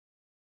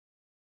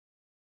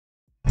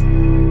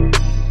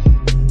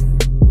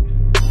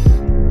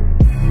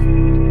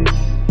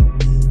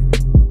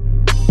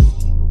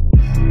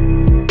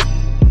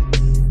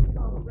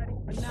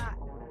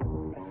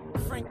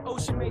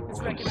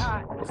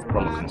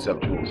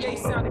conceptual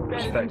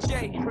perspective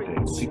to view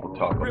things. People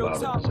talk about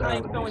it as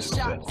elements,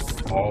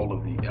 success, all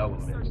of the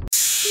elements.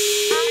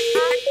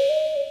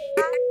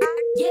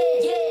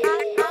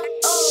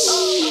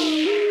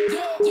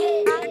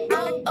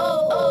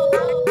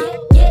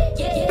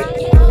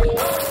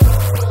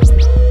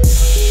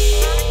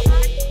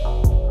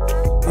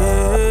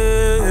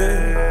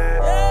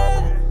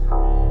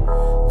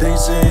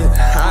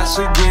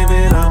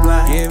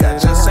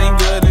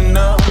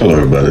 Hello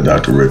everybody,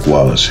 Dr. Rick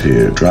Wallace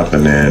here,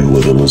 dropping in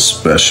with a little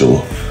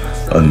special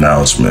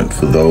announcement.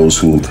 For those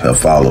who have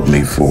followed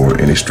me for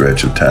any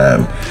stretch of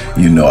time,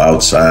 you know,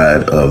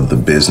 outside of the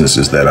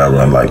businesses that I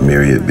run, like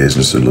Myriad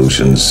Business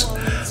Solutions,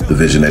 the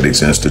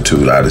Visionetics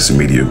Institute, Odyssey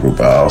Media Group,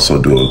 I also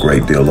do a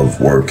great deal of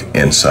work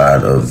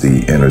inside of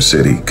the inner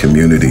city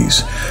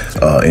communities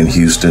in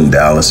Houston,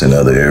 Dallas, and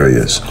other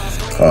areas.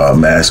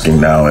 I'm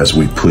asking now, as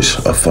we push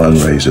a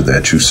fundraiser,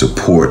 that you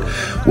support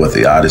what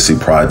the Odyssey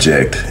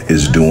Project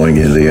is doing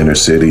in the inner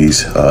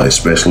cities,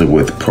 especially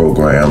with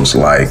programs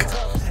like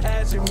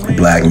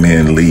Black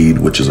Men Lead,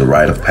 which is a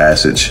rite of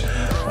passage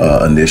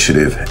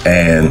initiative,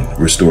 and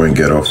Restoring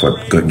Ghetto's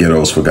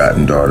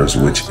Forgotten Daughters,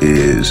 which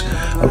is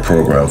a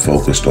program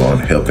focused on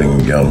helping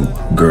young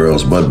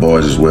girls, but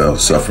boys as well,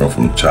 suffering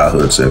from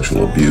childhood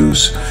sexual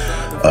abuse,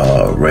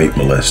 rape,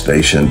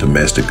 molestation,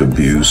 domestic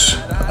abuse,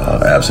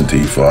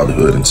 absentee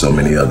fatherhood, and so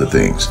many other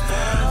things.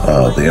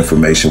 The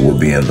information will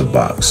be in the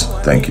box.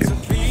 Thank you.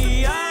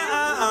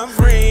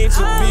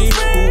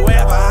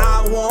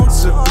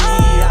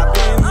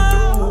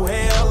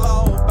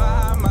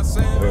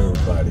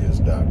 Everybody, it's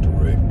Dr.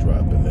 Rick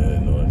dropping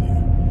in on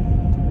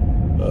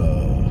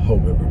you.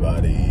 Hope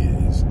everybody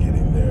is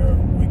getting their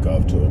week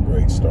off to a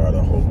great start.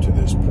 I hope to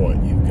this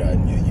point you've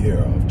gotten your year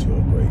off to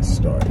a great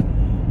start.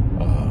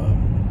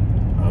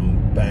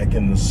 I'm back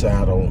in the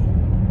saddle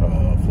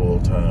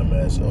full-time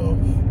as of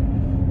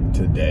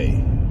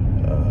today.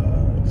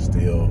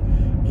 Still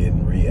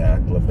getting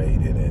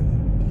reacclimated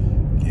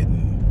and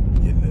getting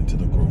into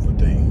the groove of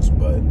things,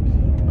 but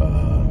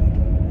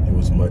it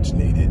was much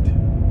needed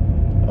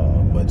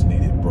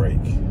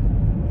break,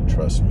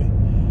 trust me.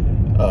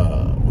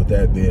 With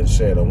that being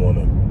said, I want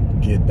to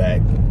get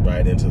back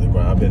right into the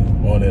grind. I've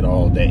been on it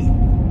all day,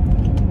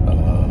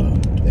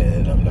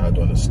 and I'm not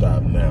going to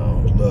stop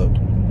now. Look,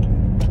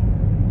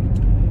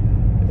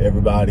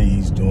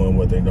 everybody's doing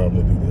what they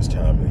normally do this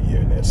time of the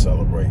year, and they're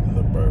celebrating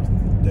the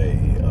birthday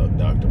of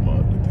Dr.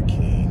 Martin Luther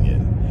King.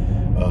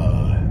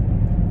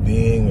 And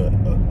being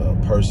a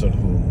person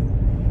who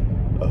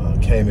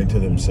came into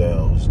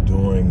themselves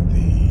during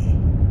the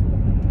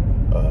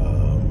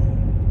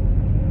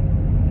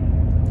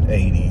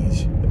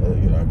 80s,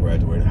 I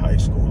graduated high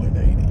school in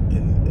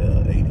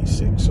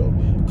 86. So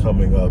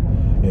coming up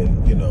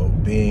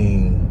and,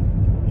 being,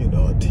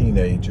 a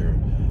teenager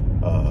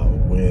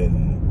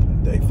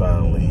when they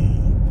finally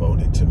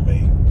voted to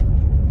make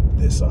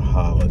this a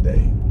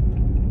holiday.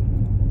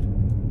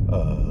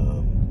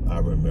 I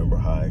remember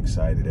how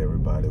excited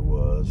everybody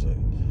was, and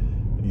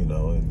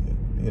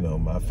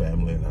my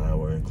family and I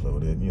were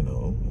included.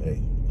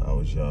 Hey, I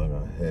was young.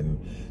 I hadn't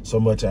so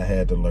much I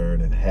had to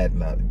learn and had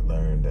not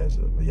learned as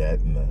of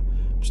yet, and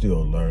I'm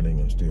still learning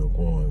and still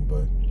growing.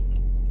 But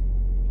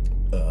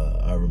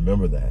I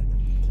remember that,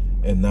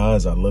 and now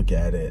as I look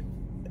at it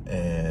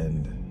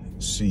and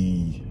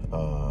see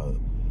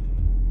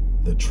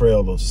the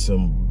trail of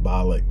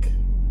symbolic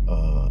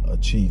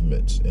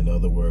achievements, in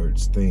other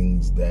words,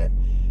 things that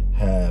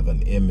have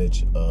an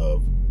image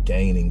of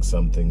gaining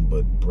something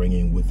but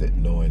bringing with it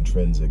no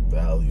intrinsic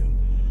value,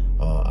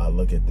 I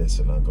look at this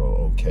and I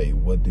go, okay,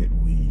 what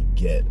did we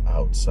get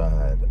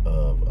outside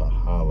of a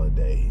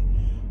holiday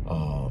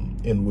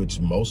in which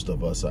most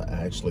of us are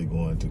actually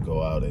going to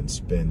go out and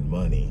spend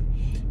money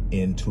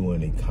into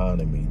an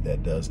economy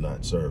that does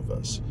not serve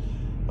us?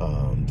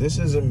 This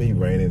isn't me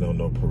raining on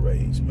no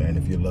parades, man.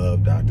 If you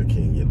love Dr.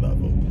 King, you love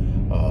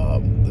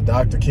him. The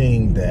Dr.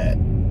 King that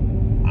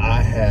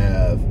I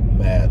have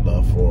mad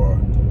love for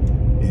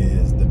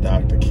is the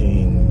Dr.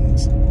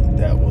 King's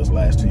that was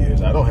last 2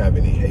 years. I don't have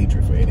any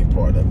hatred for any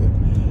part of it.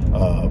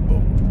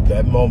 But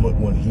that moment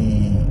when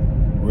he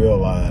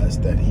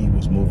realized that he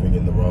was moving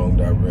in the wrong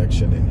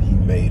direction and he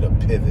made a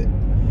pivot.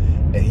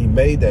 And he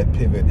made that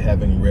pivot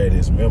having read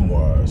his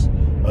memoirs,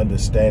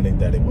 understanding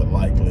that it would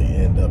likely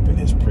end up in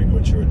his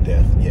premature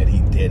death, yet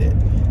he did it.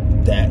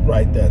 That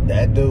right there,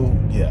 that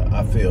dude, yeah,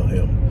 I feel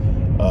him.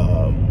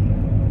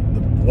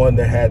 The one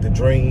that had the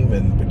dream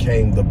and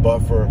became the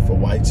buffer for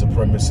white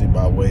supremacy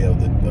by way of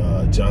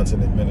the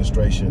Johnson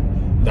administration,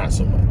 not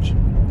so much.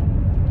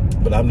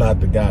 But I'm not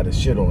the guy to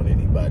shit on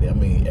anybody. I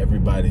mean,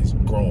 everybody's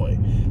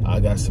growing. I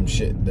got some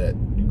shit that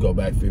you go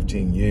back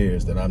 15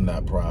 years that I'm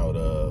not proud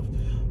of.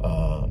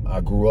 I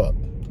grew up,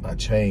 I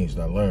changed,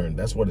 I learned.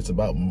 That's what it's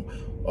about.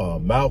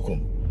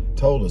 Malcolm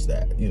told us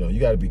that. You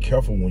got to be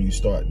careful when you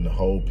start to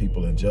hold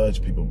people and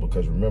judge people,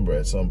 because remember,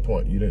 at some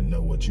point you didn't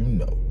know what you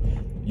know.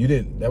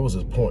 That was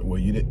a point where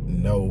you didn't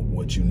know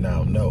what you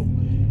now know.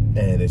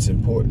 And it's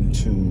important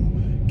to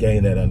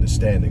gain that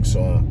understanding.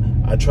 So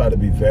I try to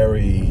be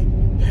very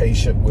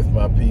patient with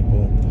my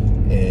people,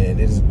 and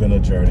it has been a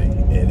journey,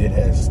 and it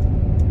has,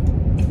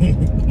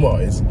 well,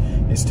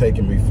 it's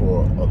taken me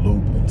for a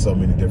loop in so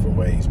many different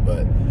ways,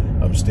 but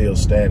I'm still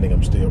standing,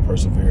 I'm still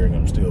persevering,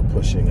 I'm still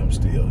pushing, I'm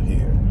still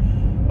here.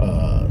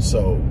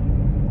 So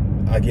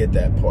I get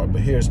that part,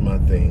 but here's my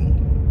thing.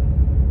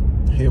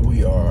 Here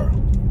we are,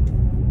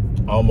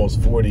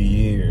 almost 40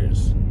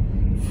 years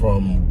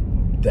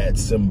from that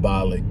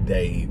symbolic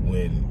day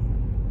when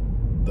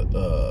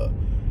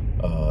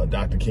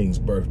Dr. King's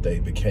birthday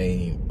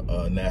became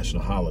a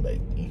national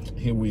holiday.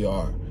 Here we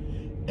are,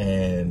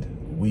 and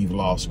we've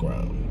lost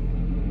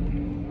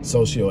ground.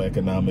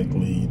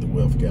 Socioeconomically, the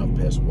wealth gap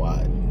has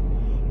widened.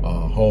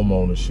 Home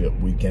ownership,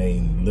 we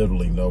gained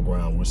literally no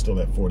ground. We're still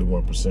at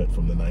 41%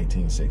 from the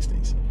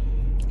 1960s.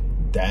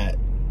 That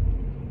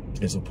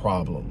is a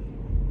problem.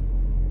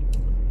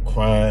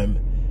 Crime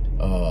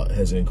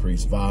has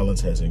increased.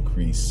 Violence has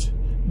increased.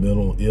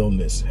 Mental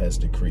illness has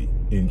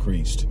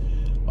increased.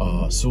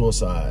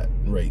 Suicide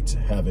rates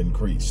have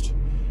increased.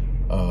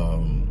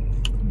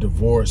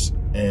 Divorce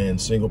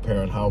and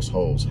single-parent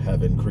households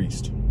have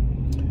increased.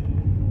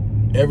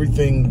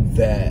 Everything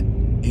that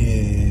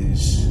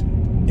is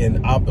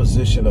in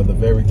opposition of the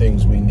very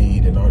things we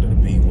need in order to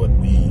be what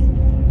we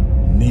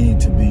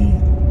need to be,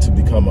 to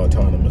become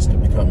autonomous, to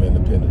become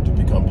independent, to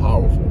become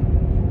powerful,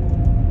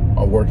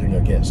 are working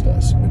against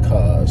us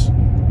because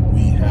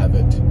we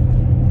haven't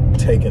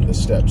taken the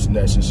steps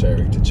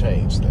necessary to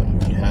change them.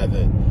 We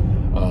haven't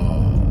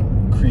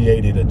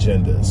created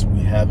agendas.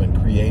 We haven't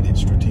created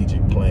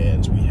strategic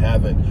plans. We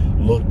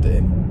haven't looked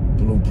at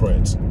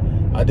blueprints.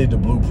 I did the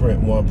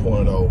Blueprint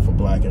 1.0 for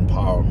Black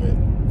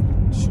Empowerment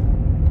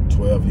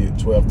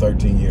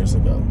 13 years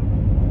ago.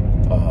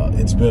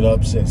 It's been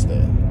up since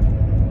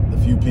then. The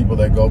few people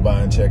that go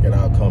by and check it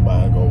out come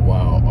by and go,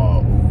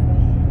 wow,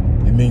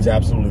 ooh. It means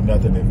absolutely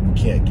nothing if we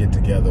can't get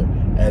together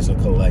as a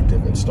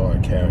collective and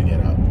start carrying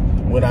it out.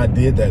 When I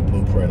did that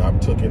blueprint, I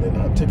took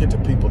it to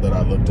people that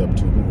I looked up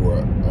to who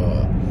were,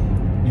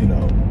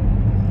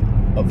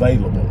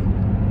 available.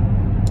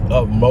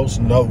 Of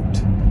most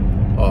note,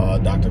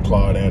 Dr.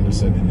 Claude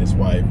Anderson and his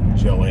wife,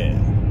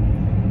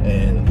 Joanne.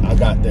 And I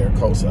got their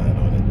cosign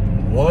on it.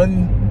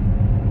 One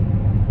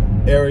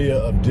area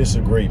of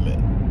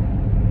disagreement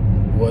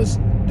was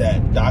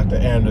that Dr.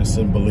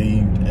 Anderson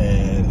believed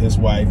and his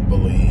wife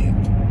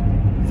believed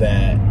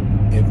that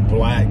if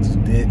blacks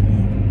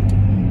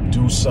didn't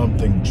do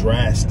something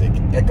drastic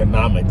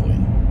economically,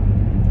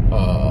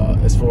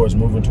 as far as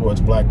moving towards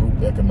black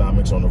group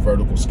economics on a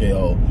vertical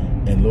scale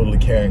and literally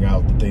carrying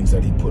out the things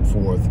that he put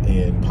forth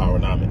in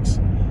Powernomics,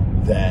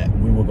 that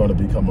we were going to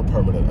become a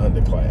permanent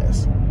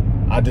underclass.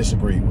 I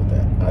disagreed with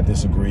that. I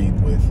disagreed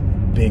with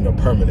being a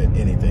permanent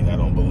anything. I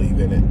don't believe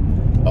in it.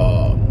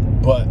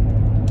 But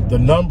the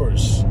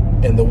numbers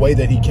and the way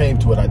that he came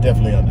to it, I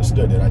definitely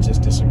understood it. I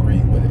just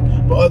disagreed with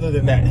it. But other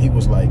than that, he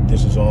was like,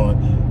 this is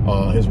on.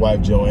 His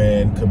wife,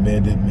 Joanne,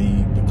 commended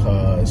me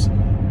because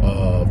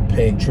of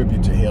paying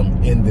tribute to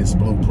him in this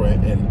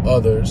blueprint, and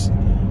others.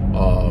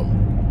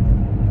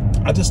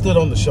 I just stood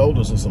on the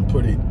shoulders of some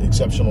pretty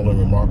exceptional and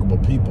remarkable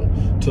people,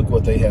 took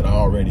what they had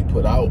already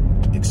put out,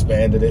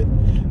 expanded it,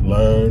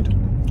 learned,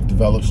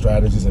 developed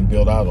strategies, and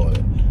built out on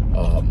it.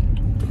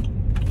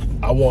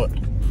 I want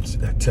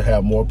to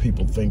have more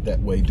people think that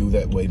way, do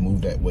that way,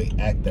 move that way,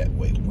 act that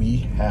way. We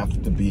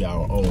have to be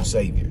our own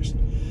saviors.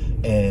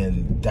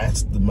 And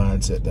that's the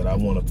mindset that I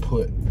want to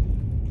put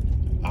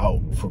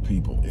out for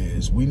people,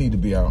 is we need to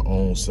be our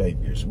own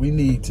saviors. We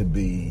need to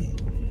be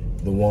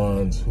the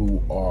ones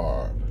who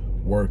are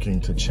working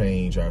to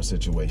change our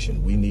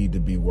situation. We need to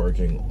be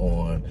working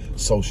on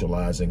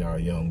socializing our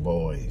young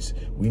boys.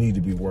 We need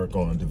to be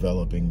working on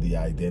developing the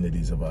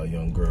identities of our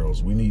young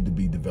girls. We need to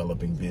be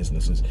developing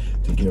businesses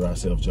to give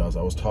ourselves jobs.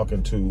 I was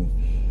talking to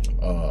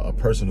a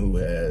person who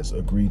has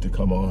agreed to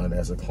come on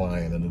as a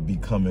client and will be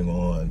coming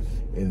on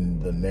in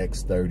the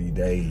next 30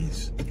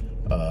 days.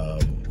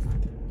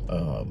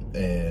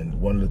 And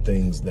one of the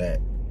things that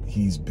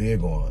he's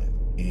big on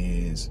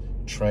is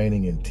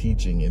training and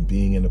teaching and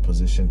being in a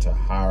position to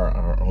hire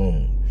our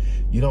own.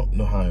 You don't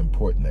know how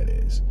important that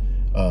is.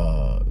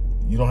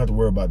 You don't have to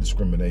worry about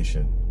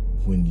discrimination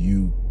when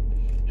you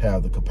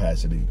have the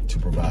capacity to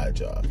provide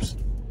jobs.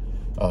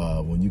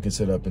 When you can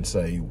sit up and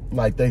say,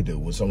 like they do,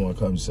 when someone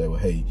comes and say, well,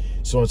 hey,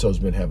 so-and-so's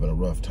been having a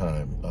rough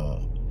time,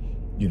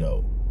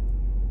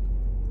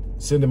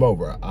 send him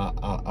over.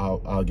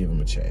 I'll give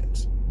him a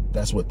chance.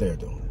 That's what they're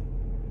doing.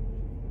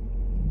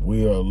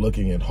 We are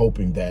looking and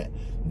hoping that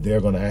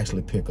they're going to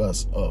actually pick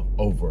us up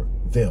over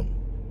them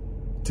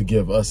to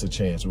give us a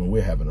chance when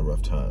we're having a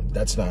rough time.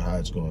 That's not how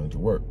it's going to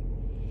work.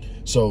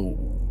 So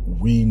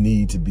we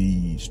need to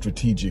be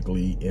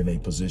strategically in a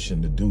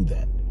position to do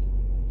that.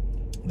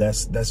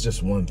 That's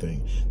just one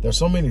thing. There's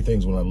so many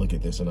things when I look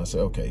at this and I say,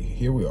 okay,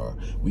 here we are.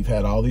 We've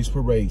had all these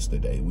parades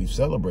today. We've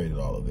celebrated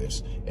all of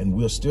this, and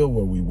we're still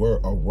where we were,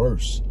 or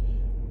worse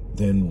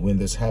than when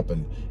this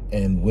happened.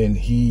 And when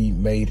he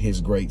made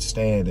his great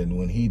stand, and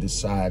when he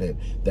decided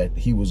that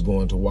he was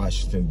going to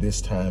Washington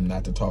this time,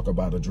 not to talk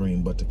about a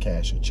dream, but to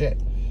cash a check.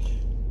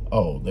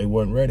 Oh, they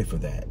weren't ready for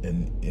that.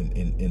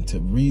 And to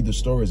read the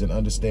stories and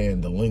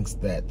understand the lengths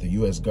that the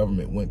U.S.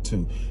 government went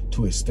to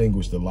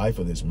extinguish the life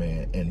of this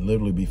man and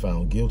literally be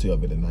found guilty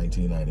of it in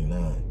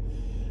 1999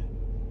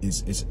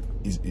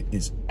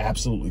 is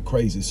absolutely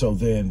crazy. So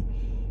then,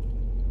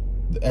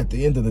 at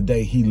the end of the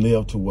day, he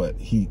lived to what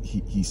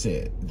he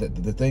said.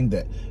 The thing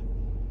that,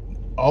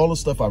 all the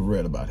stuff I've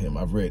read about him,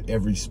 I've read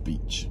every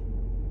speech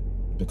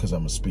because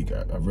I'm a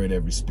speaker. I've read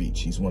every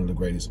speech. He's one of the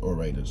greatest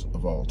orators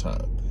of all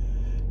time.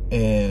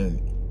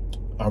 And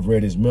I've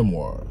read his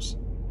memoirs,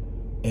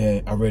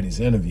 and I read his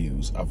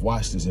interviews. I've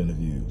watched his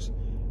interviews.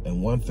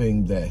 And one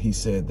thing that he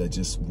said that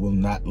just will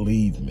not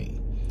leave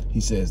me, he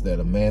says that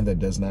a man that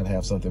does not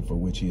have something for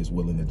which he is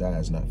willing to die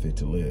is not fit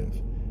to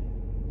live.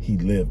 He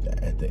lived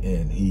at the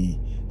end. He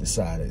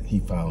decided, he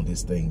found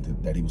his thing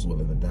that he was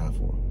willing to die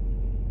for.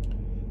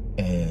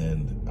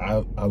 And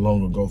I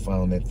long ago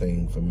found that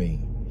thing for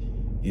me.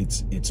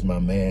 It's my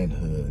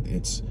manhood.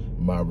 It's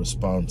my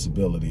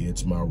responsibility.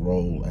 It's my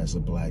role as a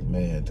black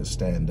man to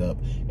stand up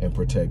and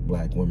protect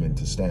black women,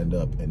 to stand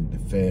up and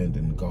defend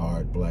and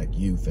guard black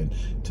youth, and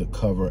to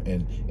cover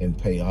and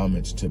pay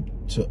homage to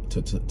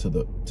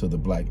the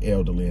black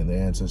elderly and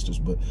their ancestors,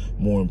 but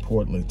more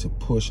importantly, to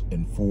push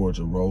and forge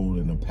a road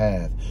and a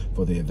path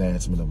for the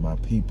advancement of my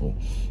people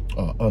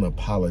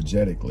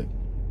unapologetically.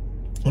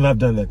 And I've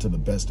done that to the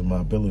best of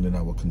my ability, and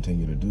I will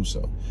continue to do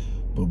so.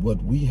 But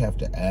what we have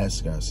to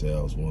ask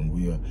ourselves when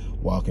we are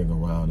walking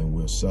around and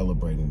we're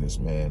celebrating this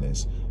man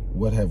is,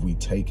 what have we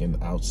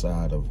taken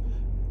outside of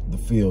the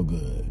feel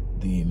good,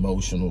 the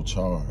emotional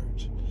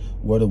charge?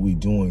 What are we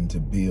doing to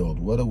build?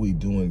 What are we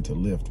doing to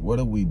lift? What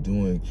are we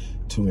doing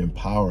to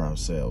empower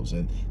ourselves?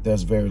 And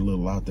there's very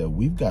little out there.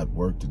 We've got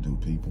work to do,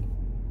 people.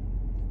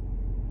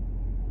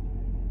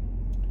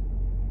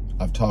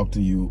 I've talked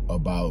to you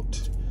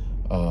about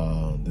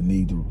the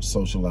need to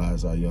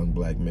socialize our young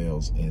black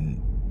males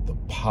and the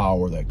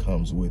power that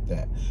comes with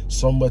that.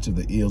 So much of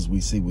the ills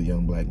we see with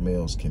young black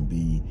males can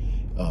be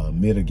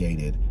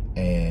mitigated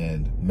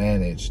and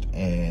managed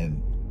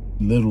and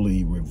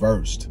literally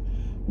reversed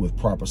with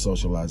proper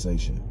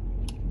socialization.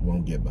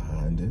 Won't get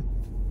behind it.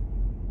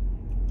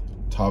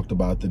 Talked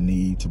about the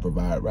need to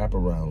provide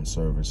wraparound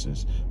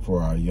services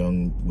for our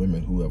young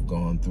women who have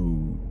gone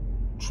through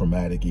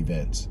traumatic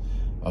events,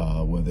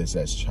 whether it's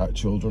as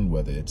children,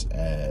 whether it's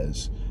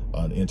as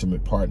an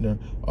intimate partner,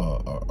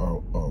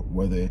 or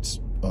whether it's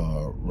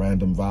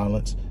random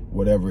violence,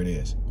 whatever it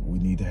is. We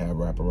need to have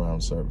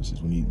wraparound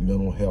services. We need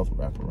mental health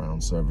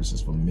wraparound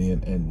services for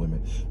men and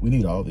women. We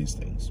need all these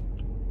things.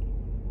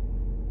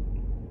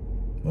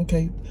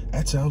 Okay,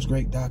 that sounds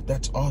great, Doc.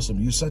 That's awesome.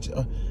 You're such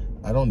a...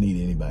 I don't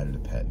need anybody to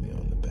pat me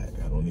on the back.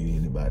 I don't need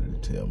anybody to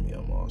tell me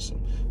I'm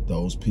awesome.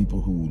 Those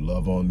people who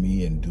love on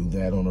me and do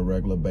that on a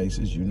regular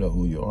basis, you know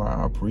who you are.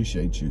 I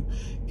appreciate you,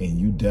 and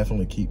you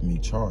definitely keep me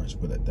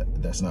charged,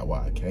 but that's not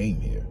why I came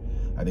here.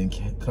 I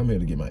didn't come here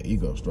to get my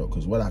ego stroked,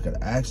 because what I could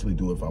actually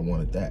do if I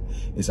wanted that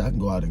is I can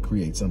go out and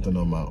create something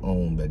on my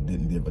own that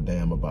didn't give a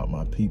damn about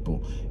my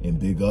people, and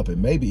big up,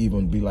 and maybe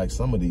even be like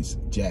some of these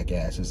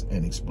jackasses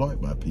and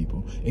exploit my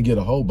people and get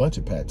a whole bunch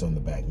of pats on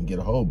the back and get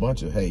a whole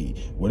bunch of, hey,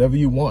 whatever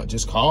you want,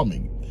 just call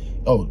me.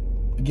 Oh,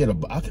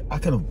 I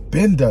could have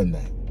been done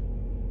that.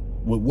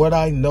 With what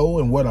I know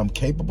and what I'm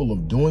capable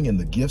of doing and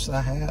the gifts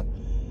I have,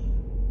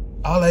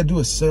 all I do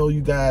is sell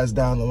you guys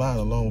down the line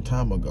a long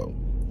time ago,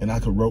 and I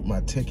could wrote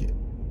my ticket.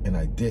 And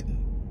I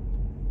didn't.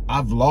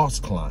 I've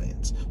lost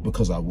clients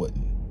because I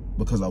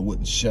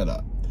wouldn't shut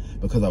up,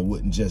 because I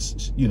wouldn't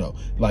just, you know,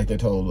 like they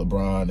told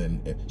LeBron,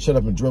 and shut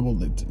up and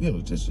dribble, you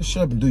know, just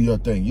shut up and do your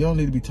thing. You don't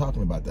need to be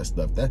talking about that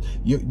stuff.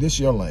 This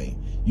your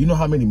lane. You know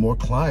how many more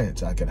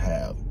clients I could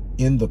have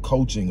in the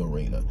coaching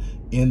arena,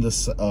 in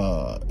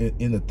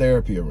the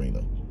therapy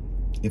arena,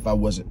 if I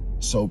wasn't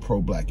so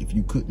pro-black. If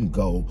you couldn't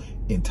go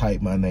and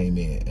type my name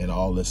in and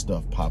all this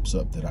stuff pops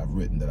up that I've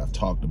written, that I've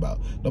talked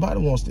about. Nobody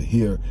wants to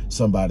hear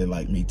somebody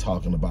like me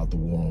talking about the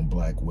war on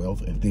black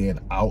wealth and then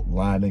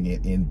outlining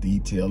it in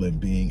detail and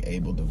being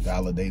able to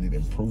validate it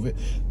and prove it.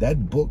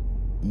 That book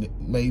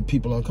made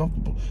people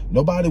uncomfortable.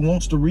 Nobody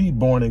wants to read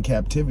Born in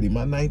Captivity,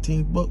 my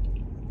 19th book.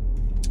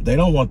 They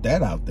don't want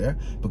that out there,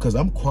 because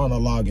I'm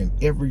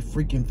chronologuing every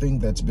freaking thing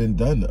that's been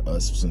done to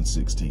us since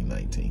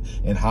 1619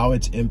 and how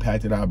it's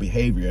impacted our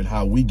behavior and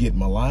how we get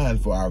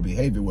maligned for our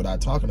behavior without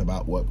talking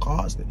about what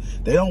caused it.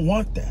 They don't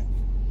want that.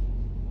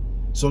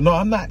 So no,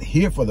 I'm not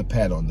here for the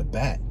pat on the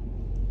back.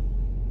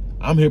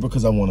 I'm here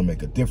because I want to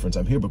make a difference.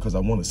 I'm here because I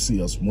want to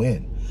see us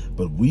win.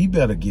 But we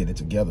better get it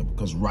together,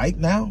 because right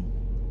now,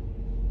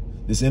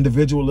 this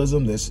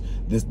individualism,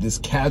 this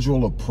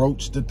casual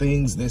approach to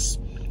things,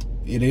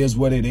 it is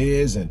what it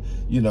is, and,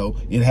 you know,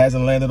 it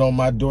hasn't landed on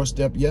my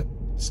doorstep yet.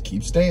 Just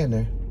keep staying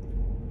there.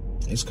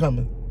 It's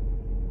coming.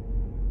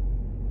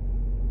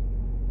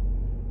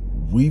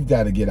 We've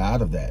got to get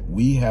out of that.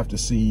 We have to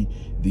see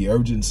the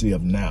urgency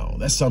of now.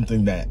 That's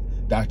something that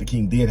Dr.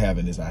 King did have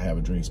in his I Have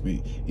a Dream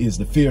speech, is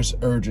the fierce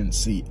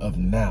urgency of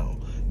now.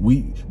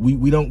 We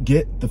don't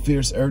get the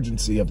fierce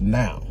urgency of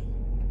now.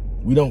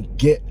 We don't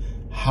get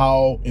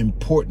how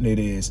important it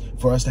is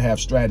for us to have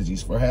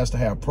strategies, for us to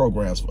have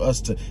programs, for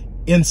us to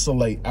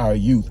insulate our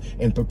youth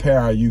and prepare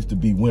our youth to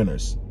be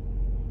winners.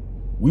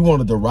 We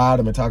want to deride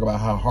them and talk about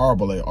how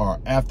horrible they are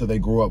after they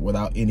grow up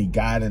without any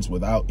guidance,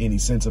 without any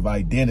sense of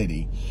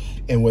identity,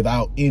 and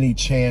without any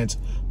chance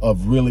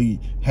of really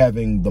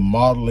having the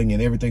modeling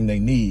and everything they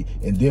need.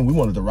 And then we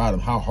want to deride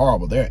them how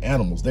horrible. They're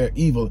animals. They're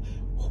evil.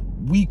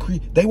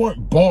 They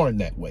weren't born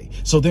that way.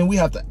 So then we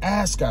have to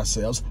ask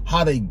ourselves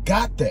how they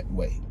got that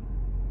way.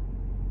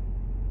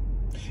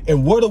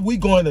 And what are we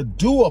going to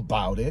do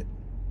about it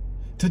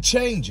to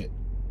change it?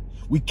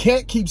 We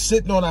can't keep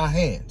sitting on our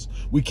hands.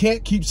 We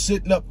can't keep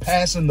sitting up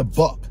passing the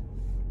buck.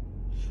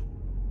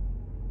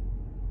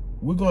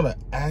 We're going to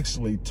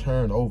actually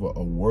turn over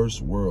a worse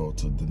world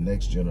to the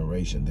next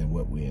generation than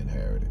what we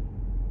inherited.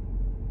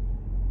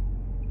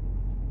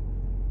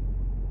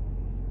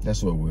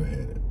 That's where we're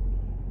headed.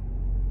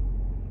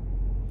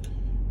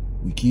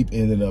 We keep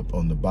ending up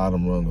on the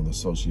bottom rung of the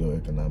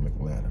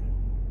socioeconomic ladder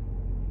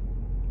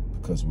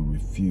because we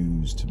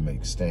refuse to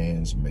make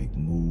stands, make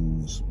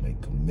moves,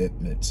 make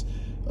commitments,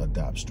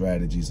 adopt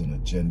strategies and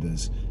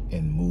agendas,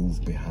 and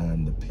move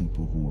behind the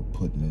people who are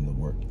putting in the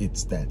work.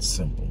 It's that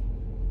simple.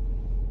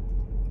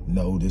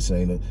 No, this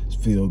ain't a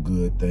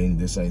feel-good thing.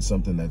 This ain't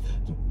something that,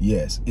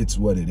 yes, it's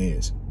what it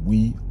is.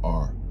 We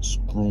are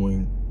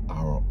screwing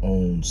our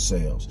own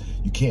selves.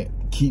 You can't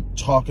keep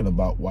talking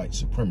about white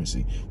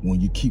supremacy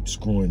when you keep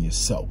screwing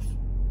yourself,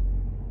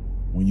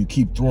 when you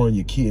keep throwing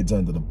your kids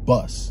under the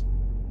bus,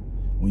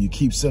 when you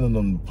keep sending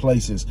them to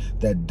places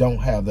that don't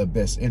have their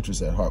best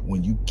interests at heart,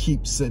 when you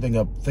keep sitting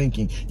up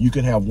thinking you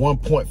can have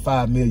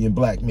 1.5 million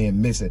black men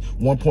missing,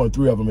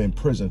 1.3 of them in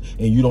prison,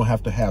 and you don't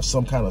have to have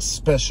some kind of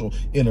special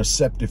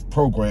interceptive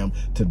program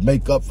to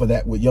make up for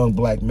that with young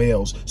black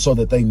males so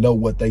that they know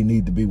what they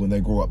need to be when they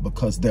grow up,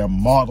 because their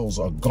models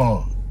are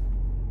gone.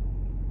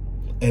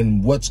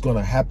 And what's going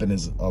to happen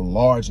is a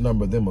large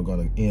number of them are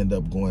going to end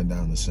up going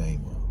down the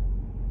same road.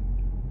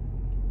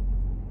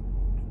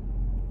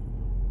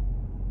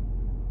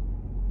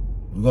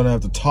 We're going to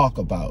have to talk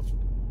about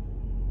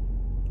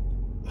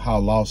how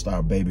lost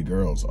our baby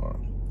girls are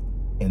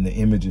and the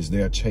images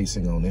they're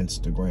chasing on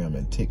Instagram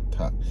and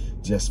TikTok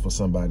just for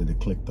somebody to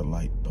click the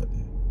like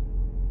button.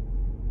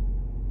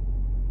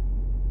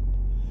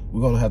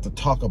 We're going to have to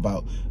talk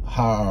about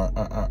how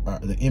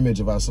the image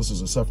of our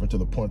sisters are suffering to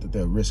the point that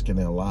they're risking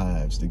their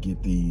lives to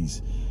get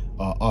these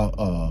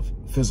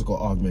physical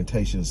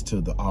augmentations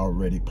to the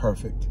already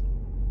perfect.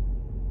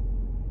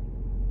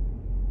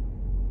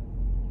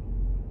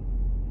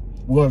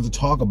 We're going to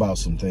talk about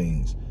some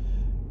things.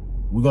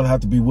 We're going to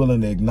have to be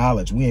willing to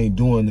acknowledge we ain't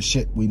doing the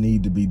shit we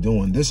need to be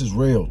doing. This is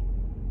real.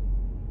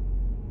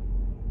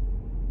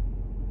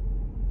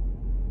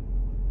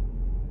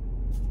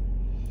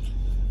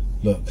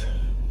 Look,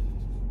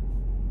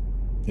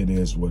 it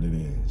is what it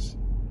is.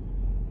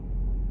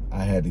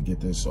 I had to get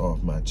this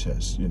off my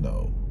chest, you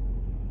know.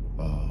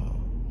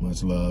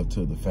 Much love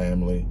to the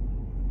family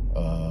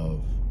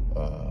of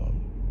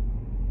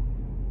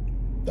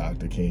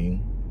Dr.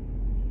 King.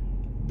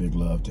 Big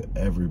love to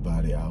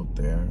everybody out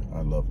there.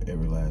 I love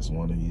every last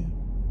one of you.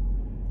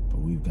 But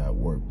we've got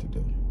work to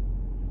do.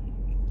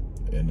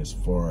 And as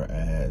far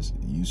as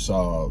you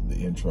saw the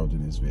intro to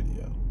this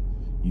video,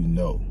 you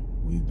know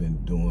we've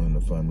been doing the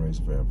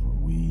fundraiser forever.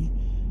 We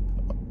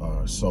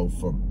are so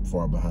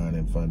far behind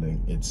in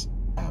funding, it's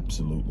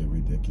absolutely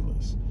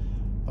ridiculous.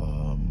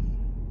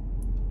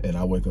 And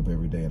I wake up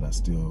every day and I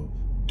still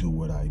do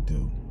what I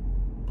do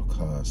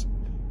because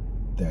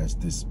there's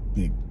this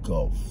big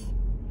gulf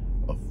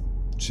of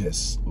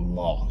just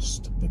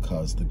lost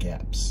because the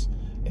gaps,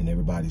 and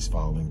everybody's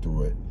falling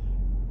through it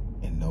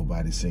and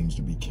nobody seems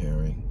to be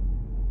caring,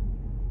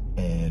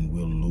 and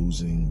we're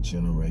losing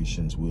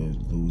generations. We're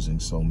losing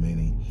so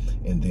many,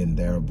 and then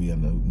there'll be a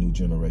new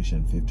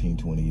generation 15,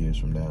 20 years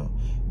from now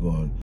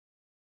going,